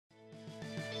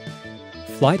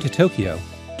Fly to Tokyo,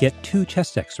 get 2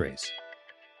 chest X-rays.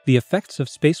 The effects of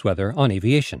space weather on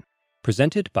aviation,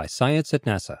 presented by Science at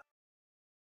NASA.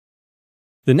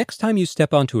 The next time you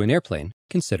step onto an airplane,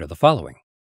 consider the following.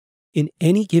 In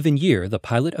any given year, the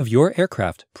pilot of your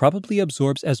aircraft probably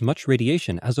absorbs as much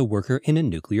radiation as a worker in a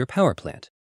nuclear power plant,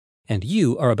 and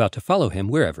you are about to follow him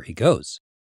wherever he goes.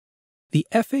 The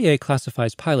FAA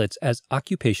classifies pilots as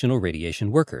occupational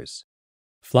radiation workers.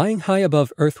 Flying high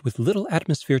above Earth with little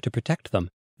atmosphere to protect them,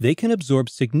 they can absorb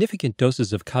significant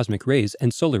doses of cosmic rays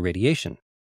and solar radiation.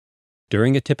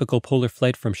 During a typical polar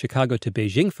flight from Chicago to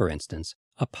Beijing, for instance,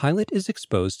 a pilot is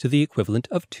exposed to the equivalent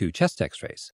of 2 chest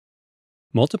X-rays.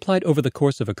 Multiplied over the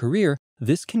course of a career,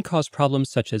 this can cause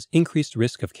problems such as increased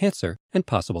risk of cancer and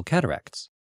possible cataracts.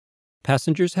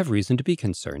 Passengers have reason to be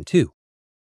concerned too.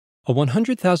 A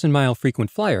 100,000-mile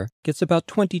frequent flyer gets about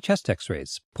 20 chest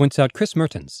X-rays, points out Chris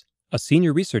Mertens, a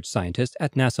senior research scientist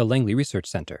at NASA Langley Research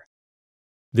Center.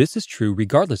 This is true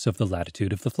regardless of the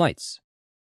latitude of the flights.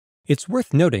 It's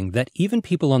worth noting that even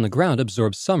people on the ground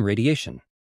absorb some radiation.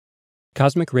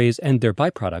 Cosmic rays and their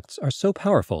byproducts are so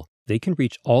powerful they can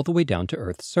reach all the way down to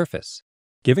Earth's surface,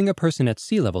 giving a person at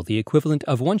sea level the equivalent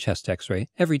of 1 chest X-ray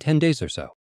every 10 days or so.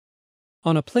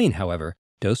 On a plane, however,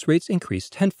 dose rates increase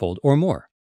tenfold or more.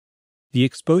 The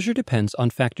exposure depends on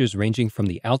factors ranging from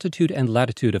the altitude and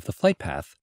latitude of the flight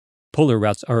path, polar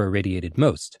routes are irradiated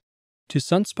most, to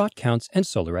sunspot counts and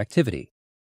solar activity.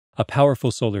 A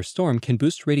powerful solar storm can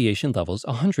boost radiation levels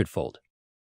 100-fold.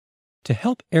 To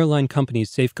help airline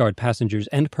companies safeguard passengers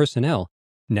and personnel,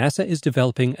 NASA is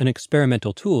developing an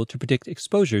experimental tool to predict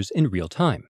exposures in real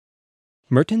time.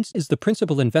 Mertens is the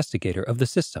principal investigator of the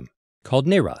system, called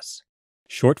NAROS,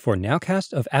 short for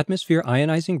Nowcast of Atmosphere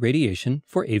Ionizing Radiation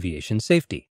for Aviation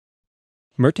Safety.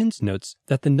 Mertens notes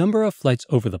that the number of flights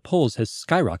over the poles has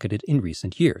skyrocketed in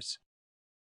recent years.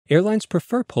 Airlines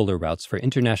prefer polar routes for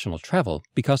international travel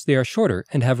because they are shorter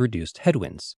and have reduced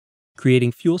headwinds,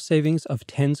 creating fuel savings of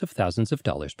tens of thousands of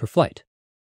dollars per flight.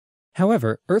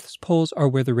 However, Earth's poles are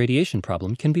where the radiation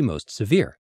problem can be most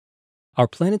severe. Our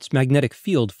planet's magnetic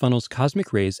field funnels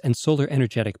cosmic rays and solar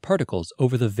energetic particles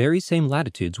over the very same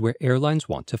latitudes where airlines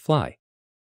want to fly.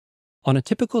 On a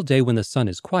typical day when the sun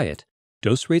is quiet,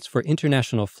 dose rates for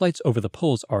international flights over the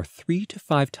poles are 3 to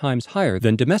 5 times higher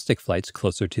than domestic flights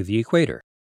closer to the equator.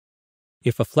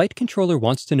 If a flight controller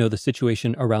wants to know the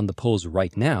situation around the poles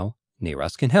right now,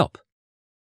 NAROS can help.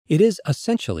 It is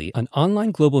essentially an online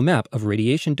global map of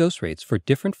radiation dose rates for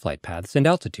different flight paths and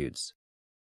altitudes.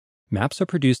 Maps are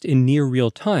produced in near real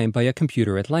time by a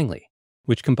computer at Langley,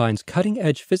 which combines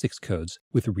cutting-edge physics codes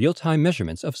with real-time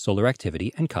measurements of solar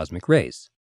activity and cosmic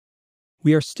rays.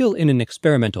 We are still in an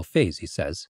experimental phase, he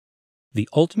says. The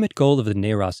ultimate goal of the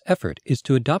NAROS effort is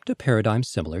to adopt a paradigm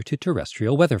similar to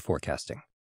terrestrial weather forecasting.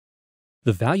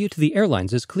 The value to the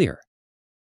airlines is clear.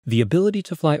 The ability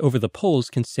to fly over the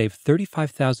poles can save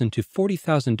 $35,000 to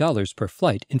 $40,000 per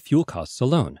flight in fuel costs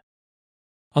alone.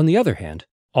 On the other hand,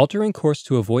 altering course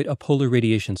to avoid a polar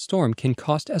radiation storm can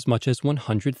cost as much as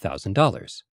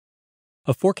 $100,000.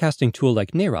 A forecasting tool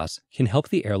like NAROS can help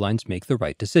the airlines make the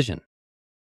right decision.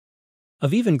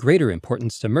 Of even greater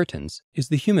importance to Mertens is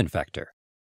the human factor.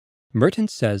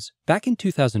 Mertens says, "Back in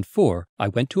 2004, I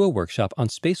went to a workshop on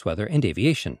space weather and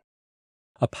aviation.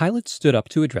 A pilot stood up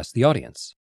to address the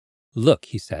audience. 'Look,'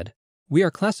 he said, 'we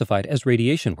are classified as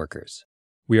radiation workers.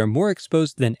 We are more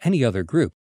exposed than any other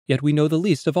group, yet we know the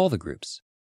least of all the groups.'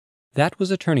 That was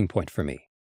a turning point for me.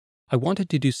 I wanted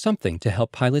to do something to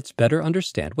help pilots better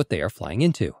understand what they are flying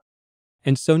into.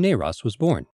 And so NAROS was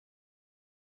born."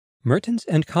 Mertens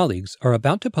and colleagues are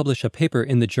about to publish a paper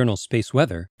in the journal Space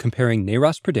Weather comparing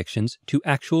NAROS predictions to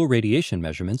actual radiation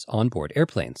measurements on board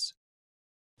airplanes.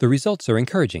 The results are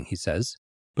encouraging, he says,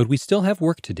 but we still have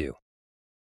work to do.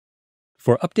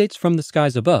 For updates from the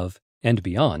skies above and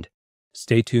beyond,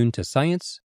 stay tuned to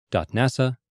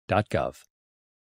science.nasa.gov.